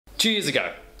2 years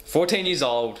ago, 14 years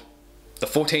old, the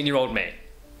 14-year-old me.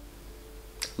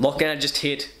 Lockdown just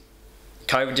hit,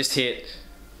 COVID just hit,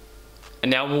 and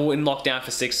now we're in lockdown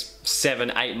for 6,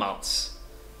 7, 8 months.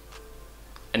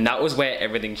 And that was where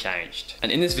everything changed.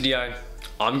 And in this video,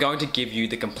 I'm going to give you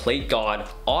the complete guide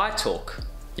I took,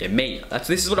 this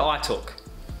is what I took,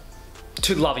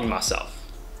 to loving myself,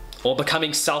 or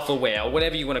becoming self-aware, or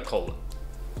whatever you want to call it.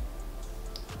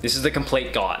 This is the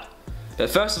complete guide. But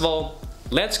first of all,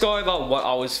 let's go over what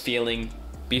I was feeling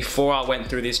before I went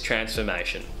through this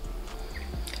transformation.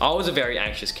 I was a very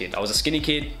anxious kid. I was a skinny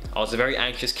kid, I was a very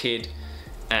anxious kid,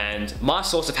 and my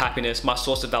source of happiness, my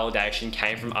source of validation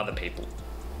came from other people.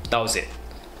 That was it.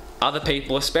 Other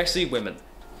people, especially women.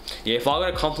 Yeah, if I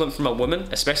got a compliment from a woman,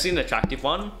 especially an attractive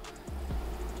one,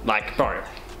 like, bro,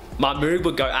 my mood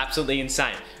would go absolutely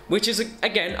insane. Which is,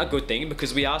 again, a good thing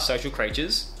because we are social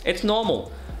creatures. It's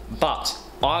normal. But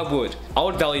I would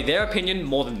value their opinion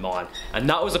more than mine. And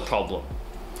that was a problem.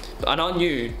 And I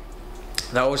knew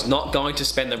that I was not going to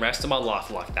spend the rest of my life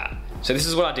like that. So this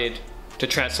is what I did to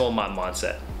transform my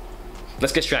mindset.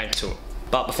 Let's get straight into it.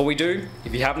 But before we do,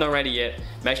 if you haven't already yet,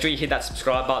 make sure you hit that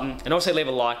subscribe button and also leave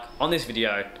a like on this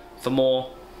video for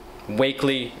more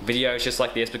weekly videos just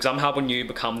like this, because I'm helping you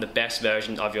become the best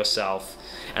version of yourself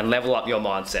and level up your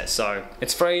mindset. So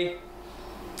it's free,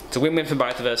 it's a win-win for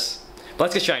both of us. But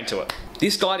let's get straight into it.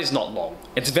 This guide is not long.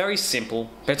 It's very simple,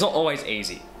 but it's not always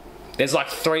easy. There's like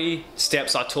 3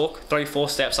 steps I took, 4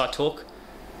 steps I took,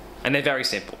 and they're very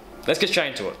simple. Let's get straight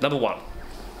into it. Number 1.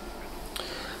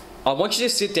 I want you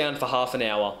to sit down for half an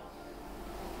hour,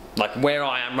 like where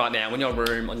I am right now, in your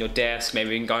room, on your desk,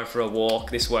 maybe we can go for a walk,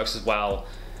 this works as well.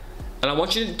 And I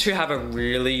want you to have a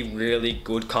really, really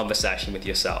good conversation with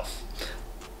yourself.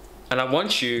 And I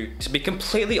want you to be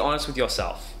completely honest with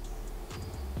yourself.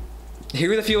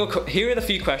 Here are the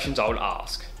few questions I would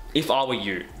ask if I were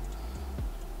you.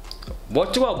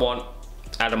 What do I want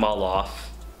out of my life?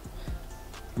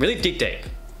 Really dig deep.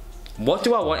 What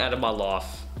do I want out of my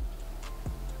life?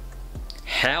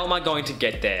 How am I going to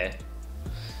get there?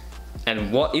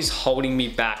 And what is holding me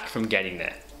back from getting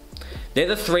there? They're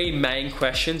the 3 main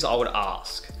questions I would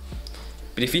ask.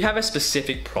 But if you have a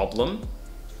specific problem,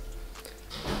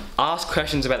 ask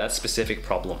questions about that specific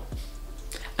problem.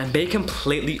 And be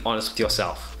completely honest with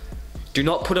yourself. Do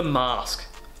not put a mask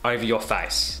over your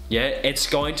face. Yeah, it's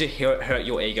going to hurt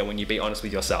your ego when you be honest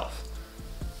with yourself.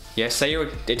 Yeah, say you're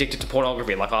addicted to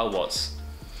pornography like I was.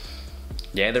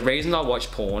 Yeah, the reason I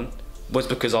watched porn was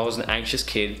because I was an anxious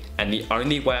kid and the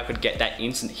only way I could get that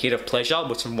instant hit of pleasure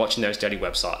was from watching those dirty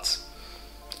websites.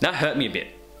 That hurt me a bit.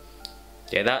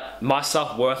 Yeah, my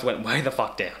self-worth went way the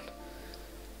fuck down.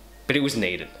 But it was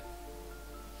needed.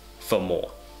 For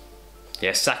more.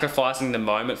 Yeah, sacrificing the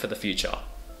moment for the future.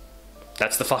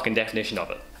 That's the fucking definition of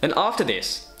it. And after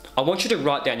this, I want you to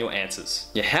write down your answers.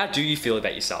 Yeah, how do you feel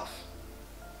about yourself?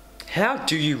 How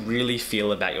do you really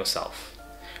feel about yourself?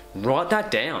 Write that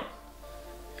down.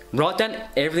 Write down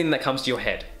everything that comes to your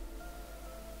head.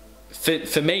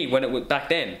 For me, when it was back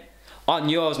then, I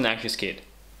knew I was an anxious kid.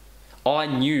 I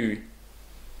knew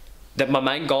that my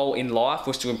main goal in life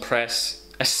was to impress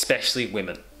especially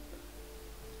women.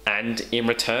 And in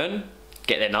return,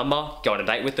 get their number, go on a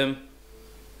date with them,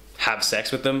 have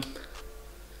sex with them.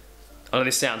 I know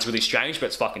this sounds really strange, but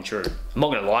it's fucking true. I'm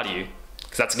not gonna lie to you,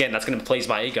 because that's gonna please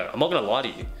my ego. I'm not gonna lie to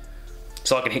you,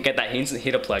 so I can get that instant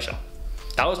hit of pleasure.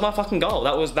 That was my fucking goal.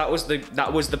 That was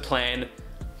the plan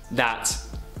that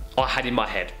I had in my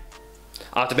head.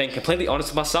 After being completely honest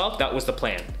with myself, that was the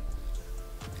plan.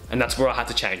 And that's where I had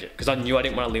to change it, because I knew I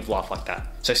didn't want to live life like that.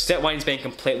 So step 1 is being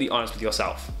completely honest with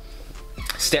yourself.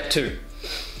 Step 2,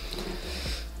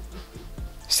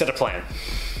 set a plan.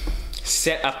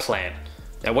 Set a plan.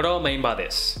 Now what do I mean by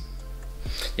this?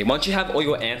 Once you have all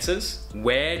your answers,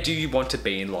 where do you want to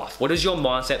be in life? What does your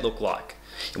mindset look like?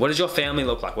 What does your family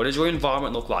look like? What does your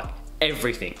environment look like?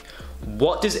 Everything.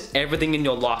 What does everything in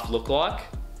your life look like?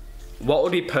 What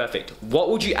would be perfect? What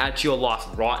would you add to your life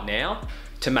right now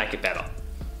to make it better?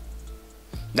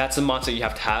 That's the mindset you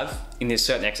have to have in this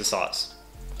certain exercise.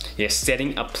 Yeah,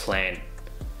 setting a plan.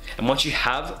 And once you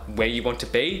have where you want to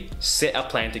be, set a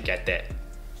plan to get there.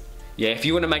 Yeah, if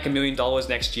you want to make $1 million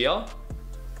next year,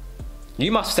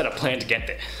 you must set a plan to get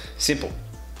there. Simple.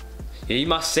 Yeah, you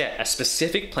must set a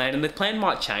specific plan, and the plan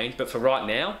might change, but for right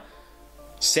now,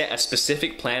 set a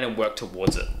specific plan and work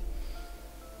towards it.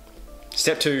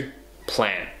 Step 2,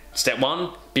 plan. Step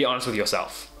 1, be honest with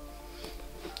yourself.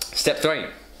 Step 3,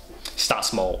 start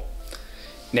small.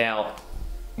 Now,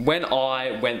 when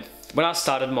I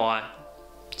started my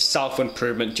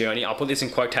self-improvement journey, I'll put this in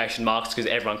quotation marks because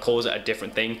everyone calls it a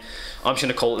different thing. I'm just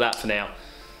gonna call it that for now.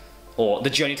 or the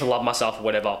journey to love myself or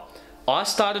whatever, I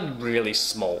started really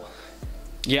small.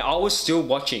 Yeah, I was still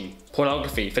watching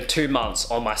pornography for 2 months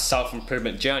on my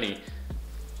self-improvement journey,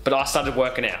 but I started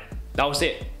working out. That was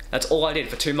it. That's all I did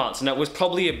for 2 months, and it was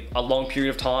probably a long period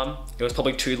of time. It was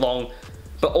probably too long,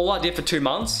 but all I did for 2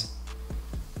 months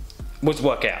was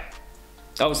work out.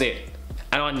 That was it.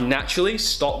 And I naturally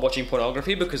stopped watching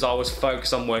pornography because I was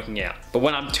focused on working out. But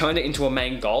when I turned it into a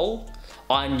main goal,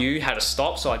 I knew how to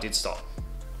stop, so I did stop.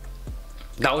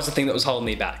 That was the thing that was holding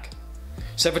me back.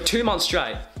 So for 2 months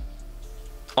straight,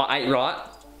 I ate right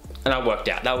and I worked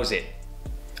out. That was it.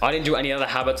 I didn't do any other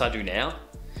habits I do now.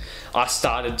 I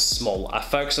started small. I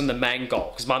focused on the main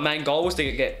goal, because my main goal was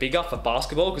to get bigger for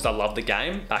basketball, because I loved the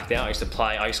game. Back then I used to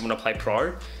want to play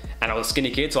pro, and I was a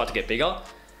skinny kid, so I had to get bigger.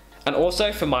 And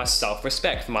also for my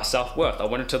self-respect, for my self-worth. I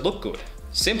wanted to look good.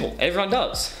 Simple, everyone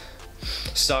does.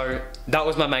 So that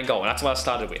was my main goal, and that's what I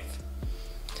started with.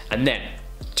 And then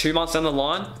 2 months down the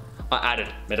line, I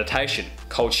added meditation,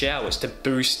 cold showers to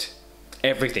boost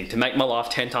everything, to make my life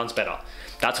 10 times better.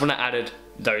 That's when I added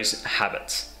those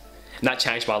habits, and that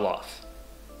changed my life.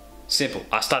 Simple.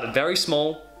 I started very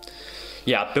small.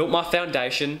 Yeah, I built my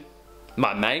foundation,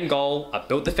 my main goal. I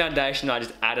built the foundation, and I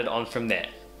just added on from there.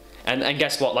 And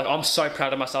guess what? Like, I'm so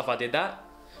proud of myself I did that.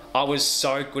 I was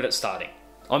so good at starting.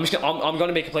 I'm going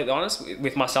to be completely honest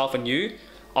with myself and you.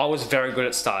 I was very good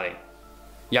at starting.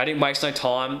 Yeah, I didn't waste no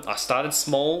time. I started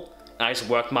small and I just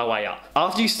worked my way up.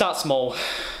 After you start small,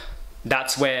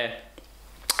 that's where,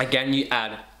 again, you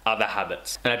add other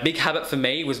habits. And a big habit for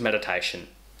me was meditation.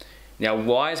 Now,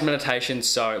 why is meditation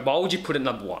why would you put it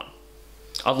number one,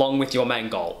 along with your main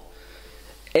goal?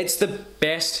 It's the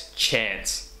best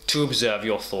chance to observe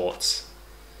your thoughts.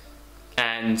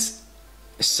 And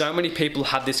so many people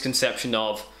have this conception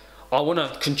of, I want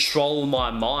to control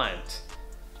my mind.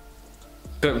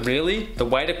 But really, the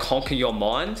way to conquer your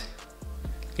mind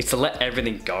is to let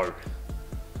everything go.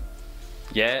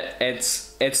 Yeah,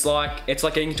 it's like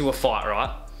getting into a fight,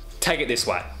 right? Take it this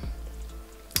way.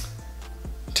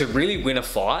 To really win a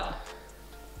fight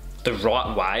the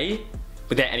right way,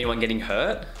 without anyone getting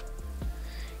hurt,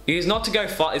 is not to go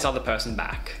fight this other person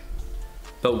back,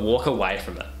 but walk away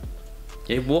from it.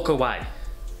 Yeah, walk away.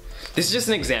 This is just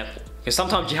an example, because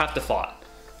sometimes you have to fight.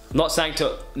 I'm not saying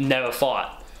to never fight,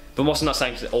 but I'm also not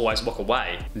saying to always walk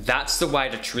away. That's the way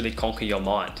to truly conquer your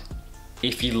mind.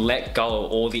 If you let go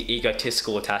of all the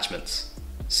egotistical attachments.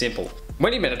 Simple.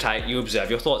 When you meditate, you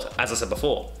observe your thoughts, as I said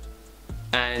before.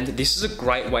 And this is a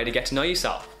great way to get to know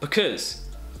yourself, because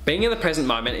being in the present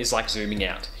moment is like zooming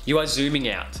out. You are zooming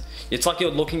out. It's like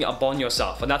you're looking upon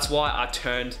yourself, and that's why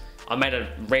I made a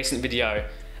recent video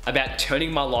about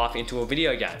turning my life into a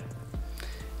video game.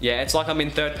 Yeah, it's like I'm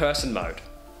in third person mode.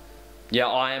 Yeah,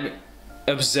 I am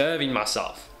observing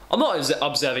myself. I'm not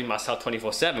observing myself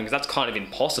 24/7, because that's kind of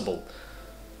impossible.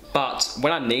 But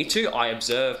when I need to, I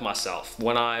observe myself.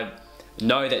 When I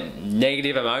know that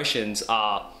negative emotions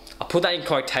are, I put that in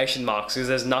quotation marks, because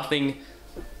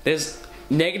there's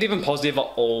negative and positive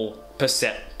are all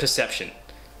perception.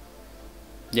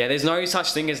 Yeah, there's no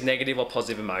such thing as negative or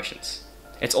positive emotions.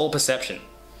 It's all perception.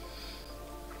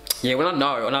 Yeah, when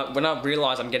I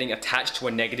realize I'm getting attached to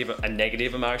a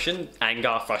negative emotion,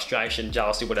 anger, frustration,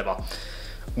 jealousy, whatever.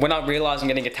 When I realize I'm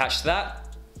getting attached to that,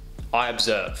 I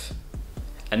observe.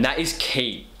 And that is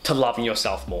key to loving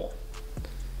yourself more.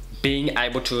 Being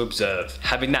able to observe,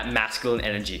 having that masculine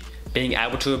energy, being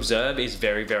able to observe is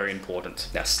very, very important.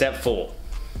 Now, step 4.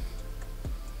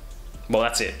 Well,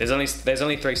 that's it. There's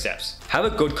only 3 steps. Have a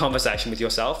good conversation with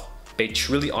yourself. Be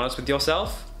truly honest with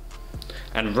yourself.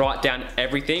 And write down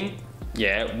everything.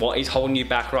 Yeah, what is holding you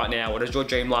back right now? What does your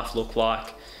dream life look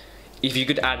like? If you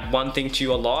could add one thing to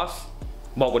your life,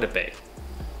 what would it be?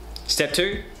 Step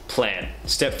 2, plan.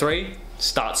 Step 3,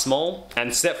 start small.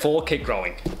 And step 4, keep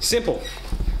growing. Simple.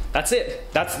 That's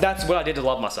it. That's what I did to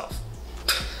love myself.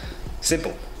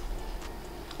 Simple.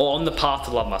 Or on the path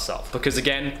to love myself. Because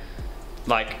again,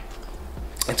 like,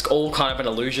 it's all kind of an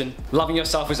illusion. Loving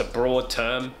yourself is a broad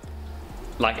term.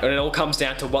 Like, it all comes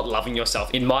down to what loving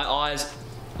yourself. In my eyes,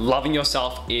 loving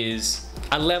yourself is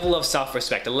a level of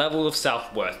self-respect, a level of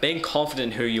self-worth, being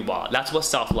confident in who you are. That's what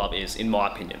self-love is, in my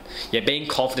opinion. Yeah, being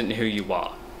confident in who you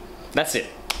are. That's it.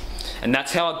 And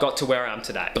that's how I got to where I am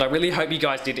today. But I really hope you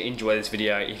guys did enjoy this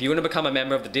video. If you want to become a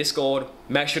member of the Discord,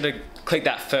 make sure to click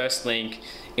that first link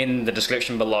in the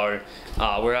description below.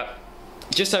 We're at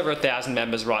just over 1,000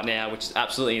 members right now, which is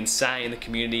absolutely insane. The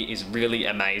community is really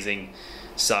amazing.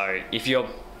 So if you're,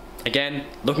 again,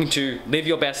 looking to live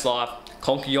your best life,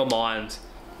 conquer your mind,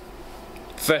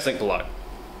 first link below.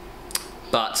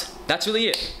 But that's really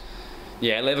it.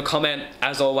 Yeah, leave a comment,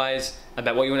 as always,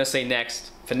 about what you want to see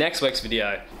next for next week's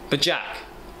video. But Jack,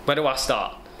 where do I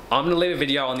start? I'm gonna leave a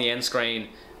video on the end screen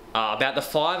about the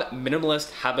 5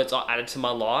 minimalist habits I added to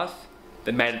my life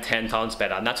that made it 10 times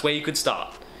better, and that's where you could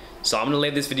start. So I'm gonna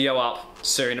leave this video up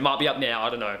soon. It might be up now, I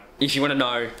don't know, if you wanna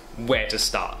know where to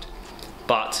start.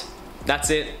 But that's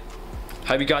it.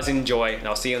 Hope you guys enjoy, and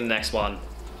I'll see you in the next one.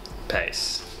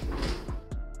 Peace.